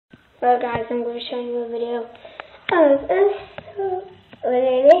Well guys, I'm going to show you a video of this, and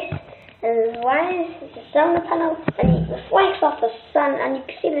there's wires, it's a solar panel, and it reflects off the sun, and you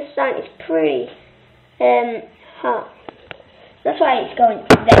can see the sun is pretty hot. That's why it's going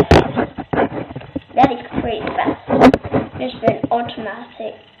that fast. That is pretty fast. Just been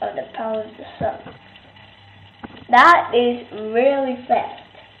automatic of the power of the sun. That is really fast.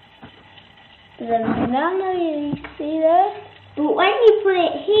 The banana you see there? But when you put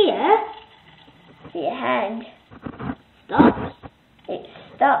it here, your hand stops. It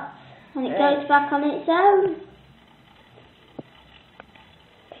stops. And it goes back on its own.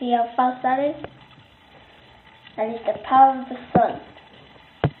 See how fast that is? That is the power of the sun.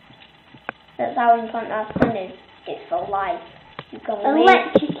 That's how important our sun is. It's for life.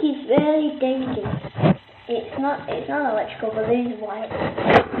 Electric is really dangerous. It's not electrical, but these wires.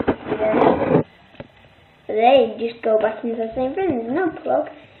 They just go back into the same thing. There's no plug.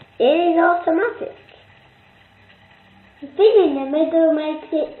 It is automatic. The thing in the middle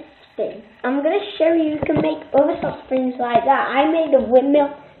makes it spin. I'm going to show you can make other sorts of things like that. I made a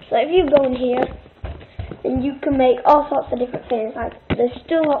windmill. So if you go in here, then you can make all sorts of different things. Like there's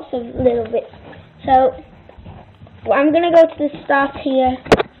still lots of little bits. So I'm going to go to the start here.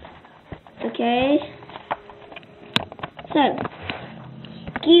 Okay. So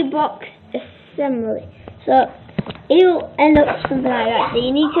gearbox assembly. So it'll end up something like that. So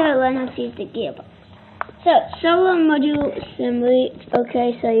you need to learn how to use the gearbox. So solar module assembly.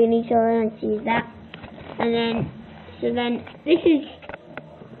 Okay, so you need to learn how to use that. And then this is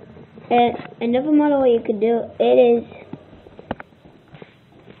another model you could do. It is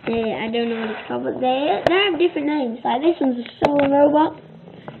I don't know what it's called, but they have different names. Like this one's a solar robot,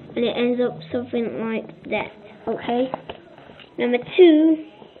 and it ends up something like that. Okay. Number 2,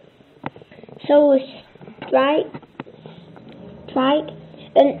 solar trike,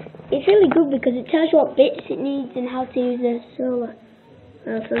 and it's really good because it tells you what bits it needs and how to use the solar. So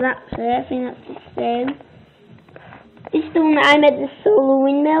I think that's the same. This is the one that I made, the solar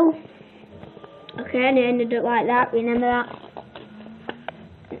windmill. Okay, and it ended up like that. Remember that?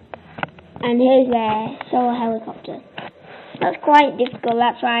 And here's the solar helicopter. That's quite difficult.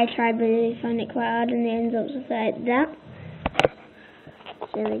 That's why I tried, but I found it quite hard, and it ends up something like that.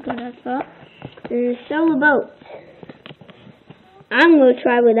 It's really good, I thought. And the solar boat. I'm going to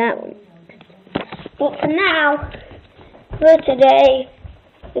try with that one. But for now, for today,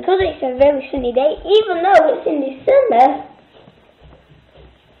 because it's a very sunny day, even though it's in December,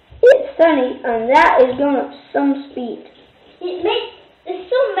 it's sunny, and that is going up some speed. The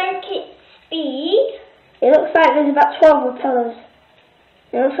sun makes it speed. It looks like there's about 12 propellers.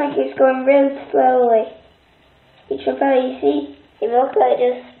 It looks like it's going really slowly. Each propeller you see, it looks like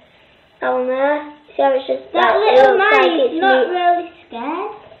just down there. See how it's just that little man is not really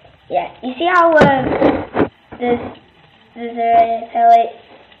scared. Yeah, you see how there's a repeller.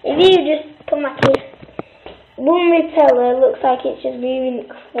 If you just put my key, one repeller looks like it's just moving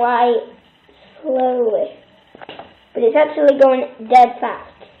quite slowly, but it's actually going dead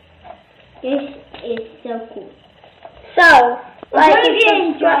fast. This is so cool. So, like,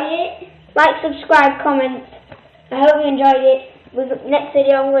 subscribe, comment. I hope you enjoyed it. With the next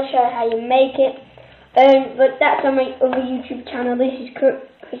video, I'm going to show you how you make it. But that's on my other YouTube channel. This is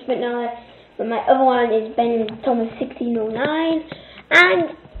Chris McNally, but my other one is Ben Thomas 1609,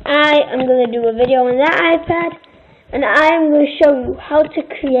 and I am going to do a video on that iPad, and I am going to show you how to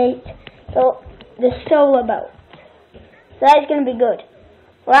create the solar boat. So that's going to be good.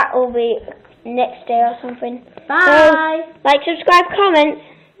 Well, that will be next day or something. Bye. So, like, subscribe, comment.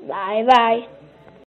 Bye bye.